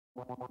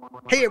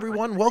Hey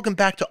everyone, welcome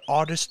back to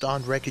Artist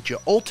on Record, your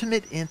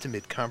ultimate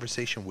intimate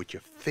conversation with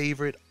your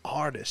favorite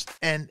artist.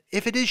 And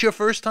if it is your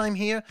first time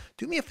here,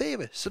 do me a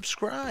favor,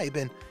 subscribe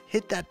and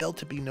hit that bell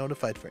to be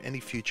notified for any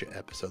future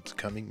episodes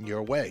coming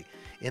your way.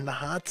 In the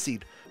hot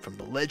seat from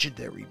the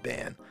legendary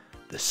band,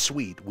 The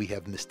Sweet, we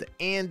have Mr.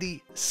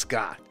 Andy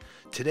Scott.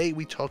 Today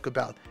we talk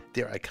about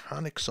their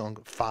iconic song,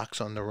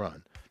 Fox on the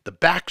Run, the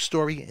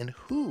backstory, and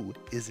who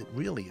is it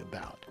really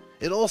about.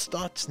 It all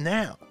starts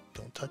now.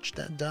 Don't touch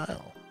that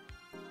dial.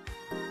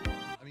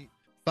 I mean,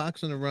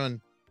 Fox on the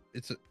Run,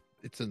 it's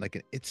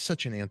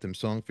such an anthem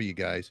song for you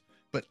guys.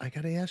 But I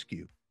gotta ask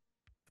you,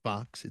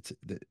 Fox,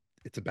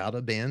 it's about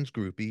a band's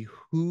groupie.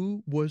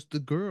 Who was the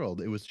girl?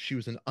 She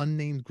was an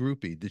unnamed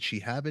groupie. Did she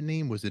have a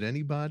name? Was it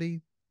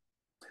anybody?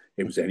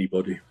 It was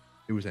anybody.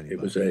 It was It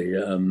was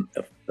anybody.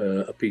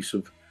 a piece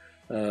of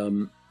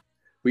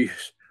we.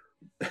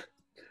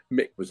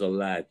 Mick was a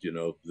lad, you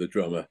know, the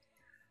drummer.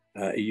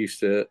 We used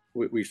to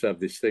have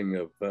this thing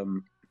of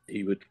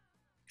he would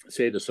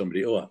say to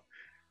somebody, "Oh,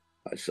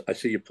 I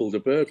see you pulled a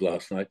bird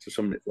last night," to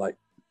somebody like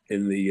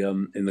in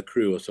the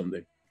crew or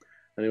something,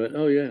 and he went,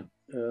 "Oh yeah,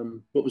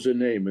 what was her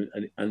name?"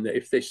 And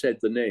if they said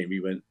the name,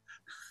 he went,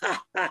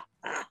 ha, ha,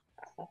 ha.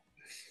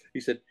 He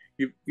said,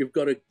 "You've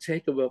got to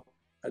take them up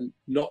and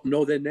not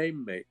know their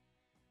name, mate,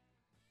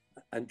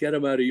 and get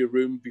them out of your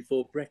room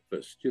before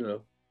breakfast," you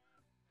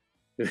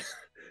know.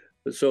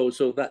 So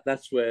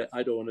that's where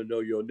 "I don't want to know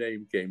your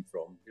name" came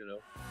from, you know.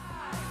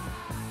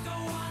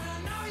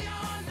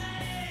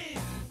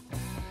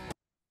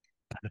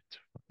 That's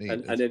funny.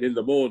 And then in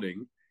the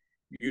morning,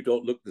 you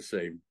don't look the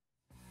same.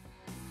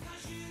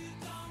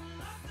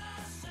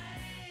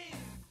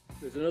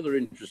 There's another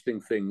interesting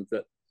thing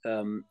that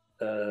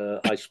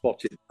I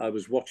spotted. I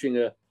was watching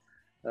a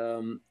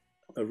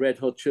Red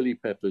Hot Chili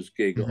Peppers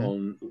gig Mm-hmm.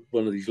 on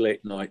one of these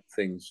late night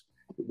things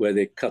where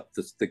they cut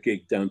the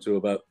gig down to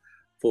about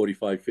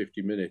 45,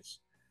 50 minutes.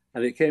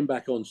 And they came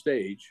back on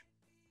stage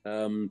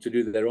to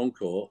do their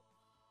encore.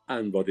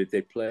 And what did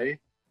they play?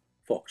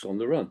 Fox on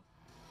the Run.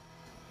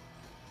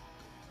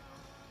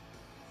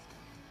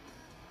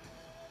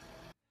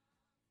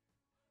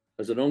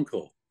 As an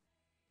encore.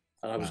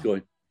 And I was Wow.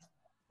 going,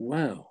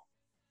 wow.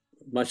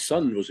 My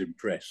son was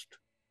impressed.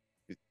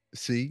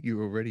 See,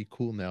 you're already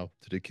cool now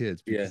to the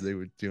kids because Yeah, they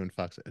were doing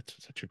Fox.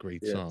 It's such a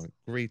great yeah. song.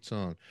 Great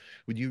song.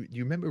 Would you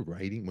remember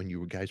writing when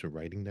you guys were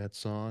writing that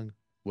song?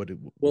 Was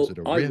Well, it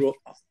a riff?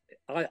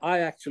 I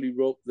actually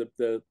wrote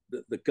the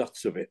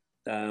guts of it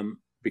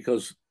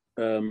because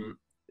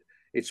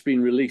it's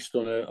been released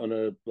on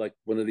a like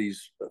one of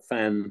these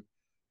fan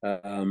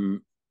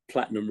um,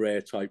 platinum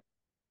rare type,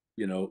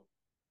 you know,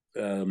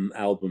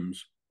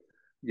 albums,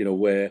 you know,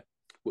 where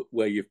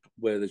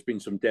there's been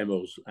some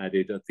demos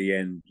added at the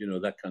end, you know,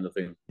 that kind of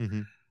thing.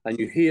 Hmm. And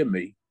you hear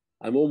me,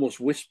 I'm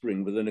almost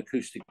whispering with an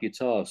acoustic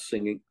guitar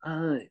singing,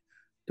 "I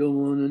don't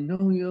want to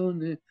know your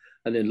name,"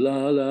 and then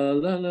la la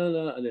la la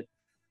la,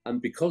 and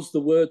because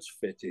the words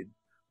fitted,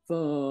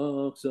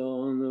 "Fox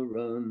on the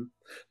run,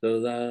 the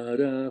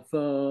louder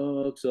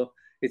fox." So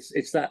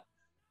it's that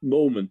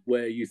moment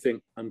where you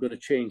think, "I'm going to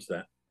change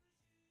that,"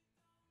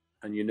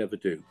 and you never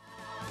do.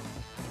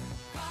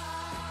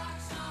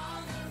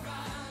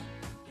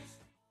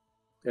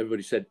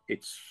 Everybody said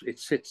it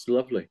sits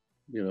lovely,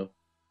 you know.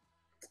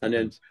 And It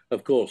then, does.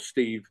 of course,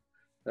 Steve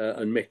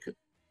and Mick,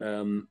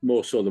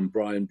 more so than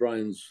Brian.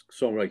 Brian's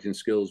songwriting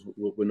skills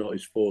were not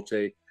his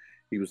forte.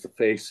 He was the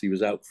face, he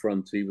was out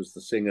front, he was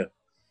the singer.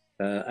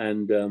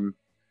 And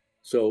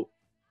so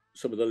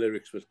some of the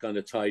lyrics was kind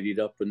of tidied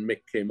up, and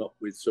Mick came up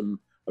with some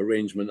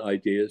arrangement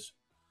ideas,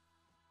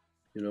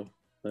 you know,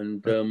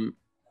 and Right.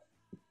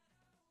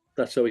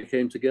 that's how it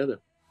came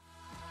together.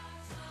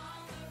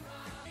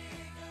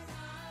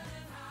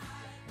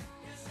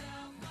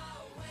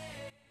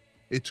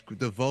 It's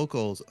the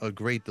vocals are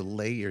great. The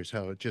layers,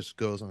 how it just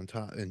goes on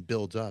top and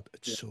builds up.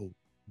 It's Yeah. so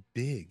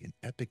big and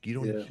epic. You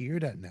don't Yeah. hear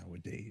that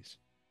nowadays.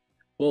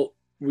 Well,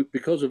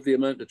 because of the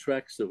amount of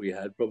tracks that we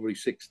had, probably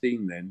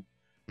 16 then,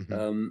 Hmm.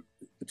 um,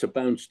 to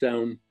bounce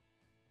down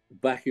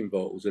backing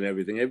vocals and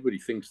everything, everybody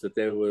thinks that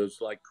there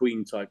was like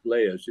Queen type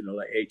layers, you know,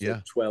 like 8 or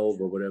Yeah,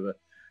 12 or whatever.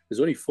 There's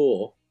only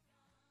four,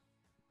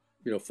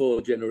 you know,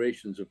 four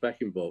generations of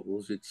backing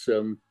vocals.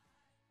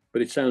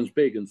 But it sounds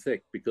big and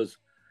thick because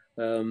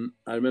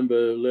I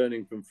remember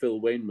learning from Phil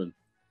Wainman,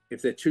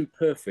 if they're too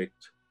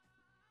perfect,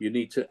 you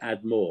need to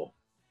add more.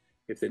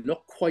 If they're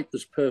not quite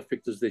as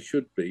perfect as they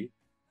should be,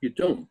 you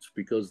don't,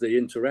 because they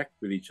interact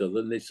with each other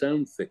and they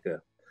sound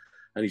thicker.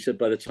 And he said,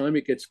 by the time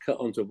it gets cut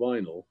onto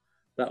vinyl,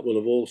 that will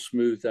have all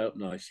smoothed out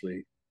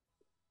nicely.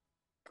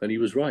 And he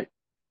was right.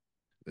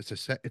 it's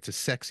a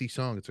sexy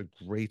song. It's a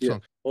great Yeah.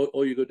 song.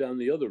 Or you go down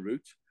the other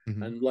route,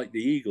 Hmm. and like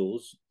the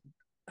Eagles,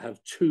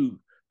 have two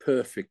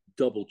perfect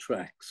double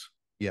tracks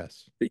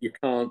Yes, that you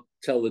can't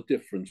tell the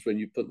difference when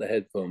you put the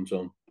headphones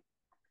on.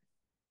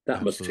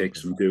 That must take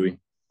absolutely, some doing.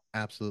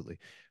 absolutely.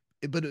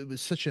 But it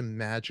was such a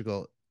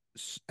magical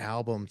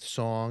album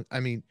song. I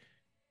mean,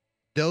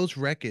 those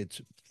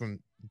records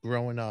from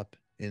growing up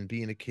and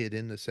being a kid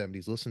in the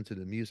 70s, listen to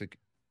the music,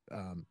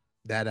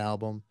 that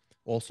album.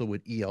 also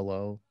with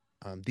ELO.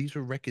 These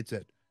were records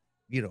that,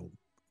 you know,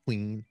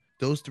 Queen,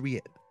 those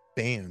three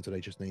bands that I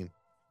just named,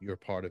 you're a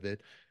part of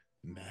it.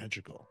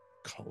 Magical,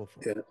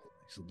 colorful, Yeah.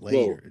 these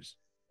Well, layers.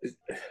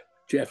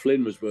 Jeff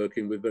Lynne was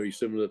working with very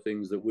similar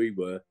things that we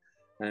were,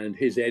 and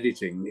his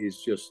editing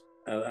is just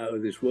out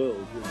of this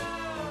world.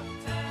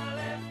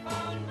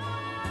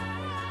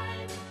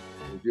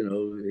 You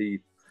know,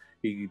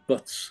 he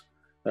butts.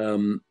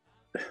 In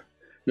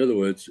other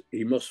words,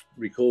 he must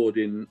record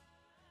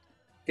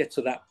get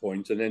to that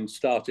point, and then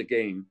start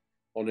again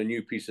on a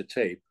new piece of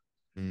tape,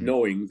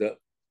 knowing that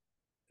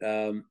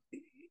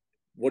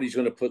what he's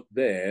going to put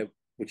there,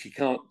 which he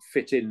can't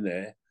fit in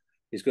there,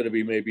 is going to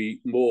be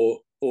maybe more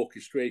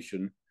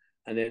orchestration,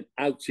 and then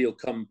out he'll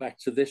come back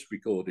to this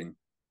recording,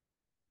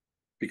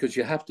 because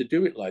you have to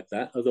do it like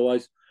that,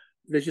 otherwise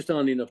there just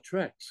aren't enough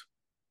tracks.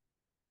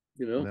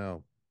 You know,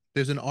 No,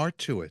 there's an art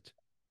to it.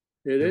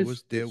 there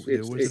was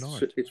an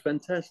art. It's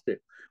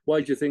fantastic. Why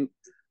do you think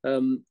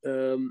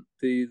the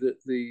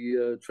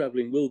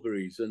Traveling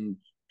Wilburys and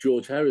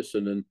George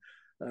Harrison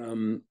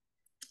and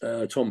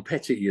Tom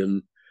Petty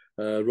and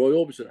Roy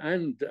Orbison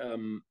and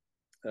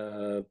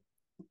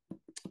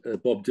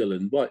Bob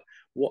Dylan?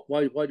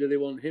 Why do they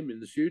want him in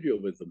the studio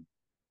with them?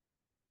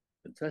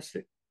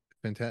 Fantastic.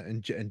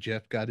 Fantastic. And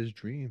Jeff got his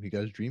dream. He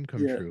got his dream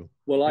come true.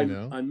 Well,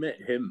 I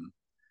met him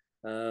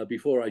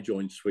before I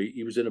joined Sweet.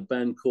 He was in a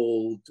band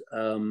called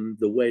not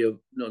the Way of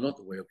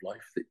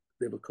Life.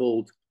 They were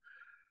called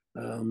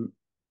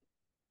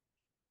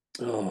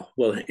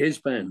his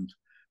band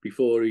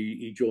before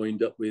he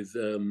joined up with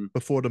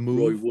Before the Move,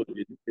 Roy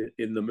Wood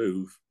in the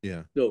Move.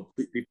 Yeah. No,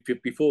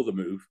 before the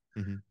Move.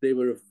 Mm-hmm. They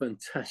were a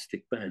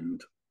fantastic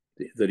band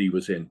that he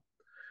was in.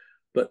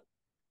 But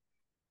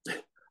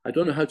I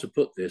don't know how to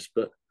put this,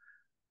 but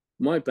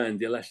my band,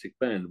 the Elastic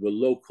Band, were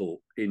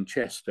local in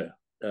Chester,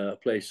 a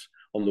place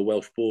on the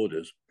Welsh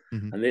borders,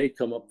 and they'd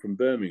come up from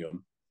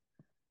Birmingham.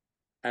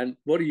 And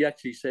what he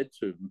actually said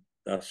to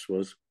us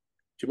was,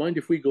 "Do you mind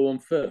if we go on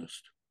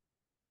first?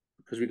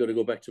 Because we've got to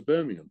go back to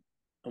Birmingham."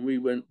 And we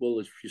went, "Well,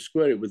 if you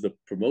square it with the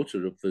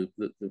promoter of the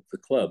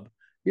club,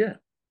 yeah,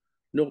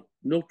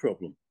 no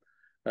problem."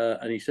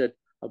 And he said,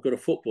 "I've got a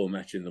football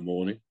match in the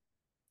morning,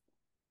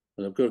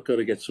 and I've got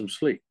to get some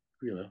sleep.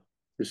 You know,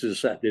 this is a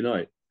Saturday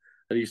night."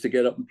 And he used to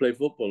get up and play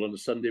football on a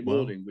Sunday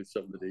morning with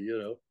somebody, you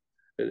know,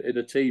 in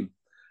a team.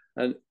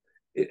 And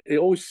it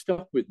always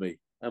stuck with me.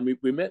 And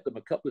we met them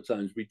a couple of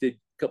times. We did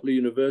a couple of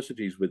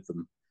universities with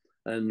them.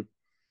 And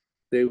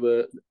they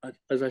were,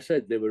 as I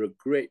said, they were a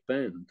great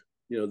band.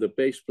 You know, the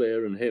bass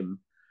player and him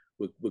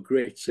were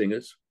great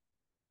singers,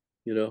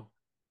 you know.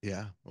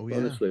 Yeah. Oh, yeah.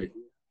 Honestly.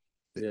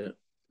 Yeah.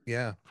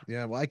 Yeah.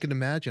 Yeah. Well, I can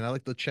imagine. I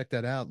like to check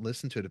that out,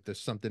 listen to it if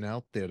there's something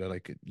out there that I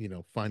could, you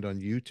know, find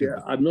on YouTube.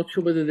 Yeah, I'm not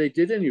sure whether they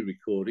did any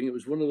recording. It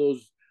was one of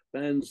those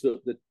bands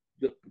that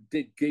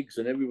did gigs,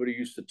 and everybody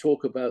used to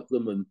talk about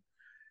them. And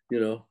you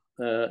know,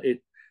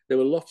 there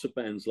were lots of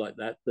bands like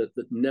that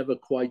never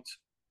quite,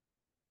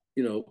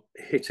 you know,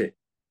 hit it.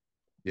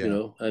 Yeah. You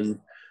know, and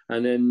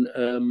then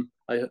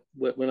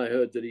when I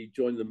heard that he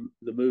joined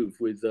the Move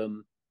with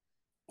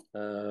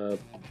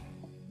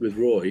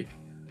Roy,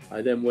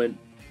 I then went,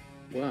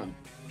 wow,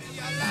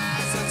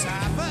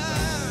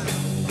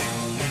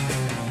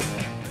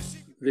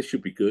 this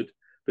should be good.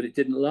 But it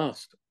didn't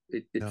last.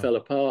 It fell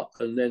apart,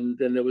 and then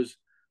there was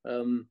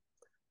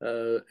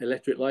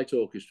Electric Light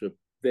Orchestra.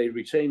 They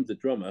retained the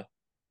drummer,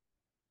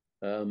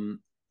 Bev.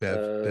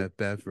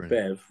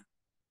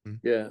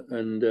 Yeah,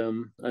 and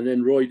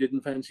then Roy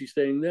didn't fancy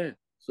staying there,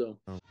 so.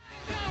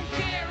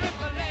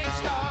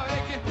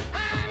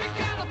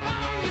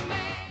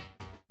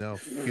 No,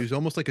 he was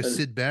almost like a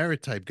Syd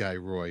Barrett type guy,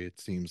 Roy. It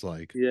seems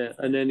like. Yeah,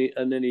 and then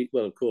he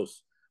well, of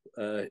course,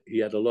 he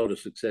had a lot of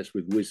success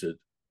with Wizard.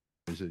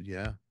 Wizard,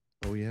 yeah.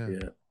 Oh yeah.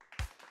 Yeah.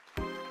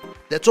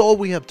 That's all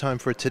we have time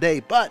for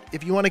today, but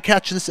if you want to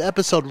catch this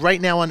episode right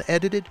now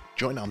unedited,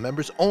 join our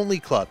members only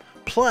club.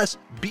 Plus,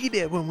 be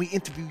there when we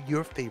interview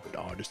your favorite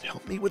artist.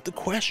 Help me with the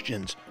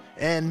questions.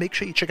 And make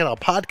sure you check out our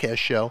podcast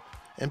show.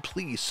 And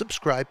please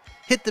subscribe,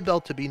 hit the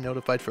bell to be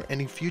notified for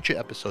any future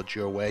episodes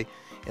your way.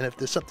 And if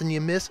there's something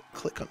you miss,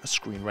 click on the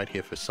screen right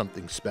here for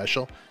something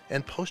special.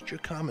 And post your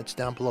comments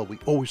down below. We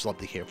always love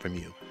to hear from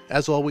you.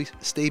 As always,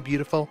 stay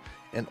beautiful.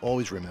 And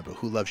always remember,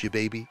 who loves you,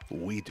 baby?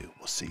 We do.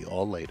 We'll see you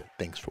all later.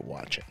 Thanks for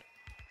watching.